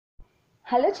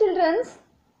Hello children,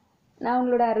 now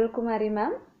Arulkumari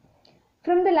ma'am.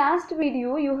 From the last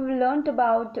video you have learnt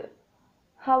about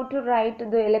how to write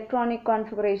the electronic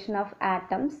configuration of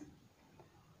atoms.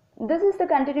 This is the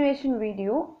continuation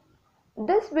video.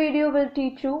 This video will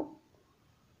teach you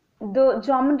the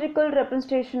geometrical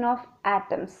representation of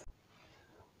atoms.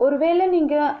 ஒருவேளை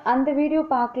நீங்க அந்த video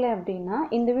பார்க்கல அப்படினா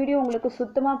இந்த video உங்களுக்கு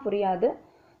சுத்தமா புரியாது.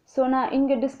 So நான்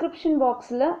இங்க description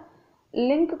boxல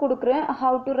லிங்க் கொடுக்கிறேன்,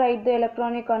 how to write the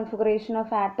electronic configuration of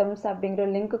atoms அப்படிங்கற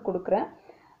லிங்க் கொடுக்கிறேன்.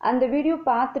 அந்த வீடியோ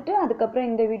பார்த்துட்டு அதுக்கு அப்புறம்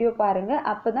இந்த வீடியோ பாருங்க,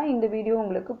 அப்பதான் இந்த வீடியோ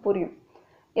உங்களுக்கு புரியும்.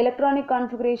 எலக்ட்ரானிக்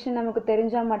கான்ஃபிகரேஷன் நமக்கு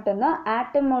தெரிஞ்சா மட்டும்தான்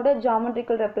ஆட்டமோட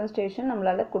ஜியோமெட்ரிக்கல் ரெப்ரசன்டேஷன்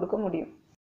நம்மளால கொடுக்க முடியும்.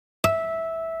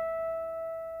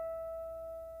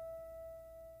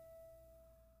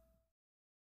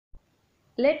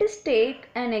 Let us take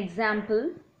an example,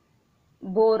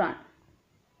 boron.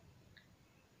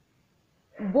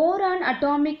 Boron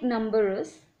atomic number is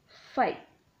 5.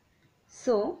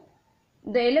 So,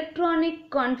 the electronic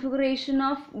configuration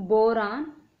of boron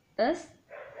is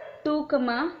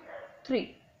 2,3.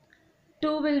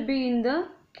 2 will be in the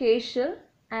K shell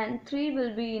and 3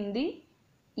 will be in the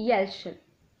L shell.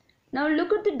 Now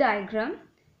look at the diagram.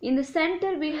 In the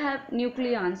center we have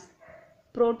nucleons,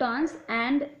 protons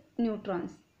and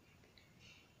neutrons.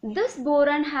 This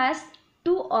boron has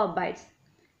 2 orbits.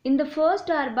 In the first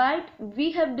orbit we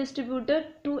have distributed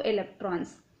 2 electrons,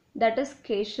 that is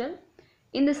K shell.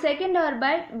 In the second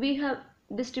orbit we have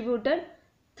distributed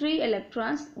 3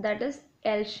 electrons, that is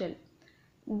L shell.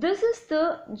 This is the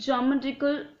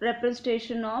geometrical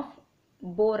representation of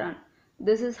boron.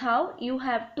 This is how you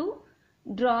have to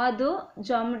draw the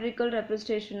geometrical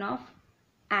representation of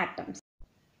atoms.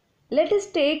 Let us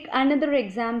take another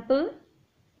example,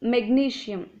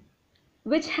 magnesium,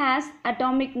 which has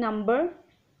atomic number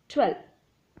 12.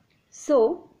 So,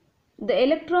 the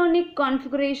electronic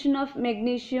configuration of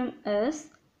magnesium is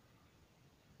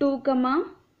 2,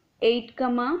 8,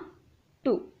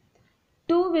 2.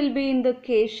 2 will be in the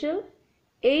K shell,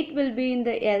 8 will be in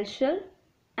the L shell,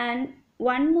 and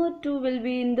one more 2 will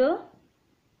be in the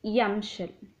M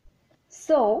shell.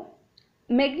 So,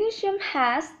 magnesium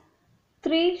has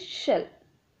 3 shell.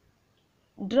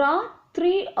 Draw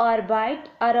 3 orbits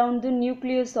around the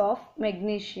nucleus of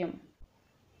magnesium.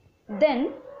 Then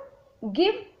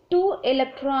give 2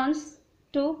 electrons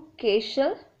to K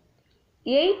shell,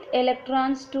 8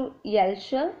 electrons to L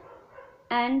shell,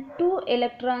 and 2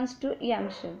 electrons to M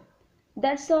shell.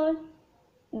 That's all.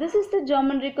 This is the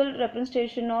geometrical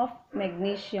representation of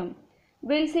magnesium.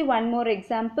 We'll see one more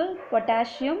example,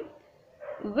 potassium,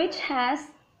 which has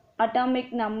atomic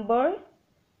number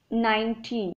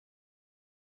 19.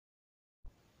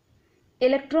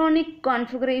 Electronic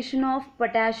configuration of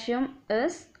potassium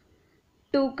is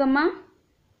 2,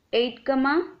 8,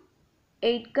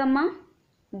 8,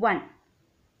 1.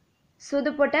 So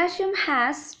the potassium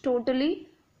has totally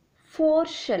 4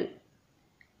 shell,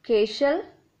 K shell,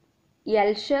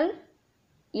 L shell,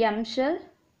 M shell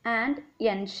and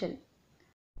N shell.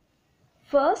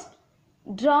 First,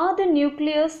 draw the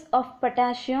nucleus of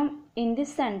potassium in the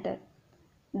center.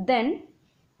 Then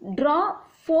draw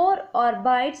 4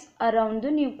 orbits around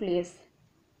the nucleus.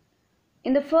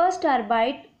 In the first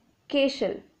orbit, K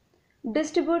shell,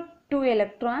 distribute 2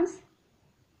 electrons.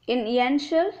 In N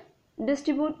shell,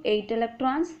 distribute 8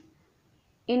 electrons.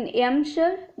 In M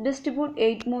shell, distribute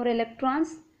 8 more electrons.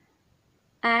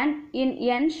 And in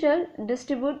N shell,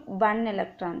 distribute 1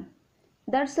 electron.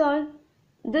 That's all.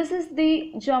 This is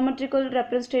the geometrical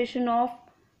representation of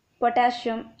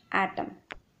potassium atom.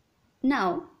 Now,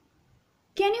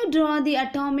 can you draw the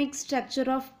atomic structure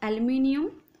of aluminium,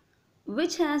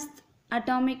 which has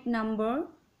atomic number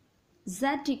Z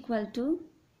equal to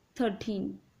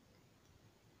 13?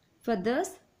 For this,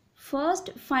 first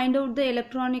find out the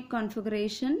electronic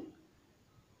configuration,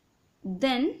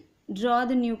 then draw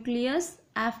the nucleus,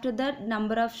 after that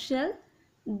number of shell,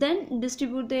 then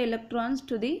distribute the electrons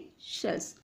to the shells.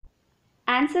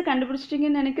 Answer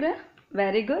கண்டுபிடிச்சிட்டீங்கன்னு நினைக்கிறேன்.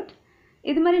 Very good.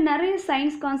 இது மாதிரி நிறைய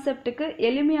science கான்செப்ட்டுக்கு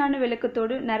எளிமையான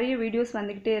விளக்கத்தோடு நிறைய videos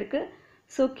வந்துக்கிட்டே இருக்கு.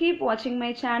 So keep watching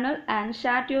my channel and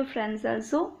share to your friends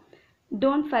also.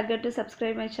 Don't forget to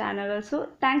subscribe my channel also.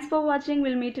 Thanks for watching.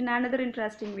 We'll meet in another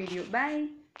interesting video. Bye.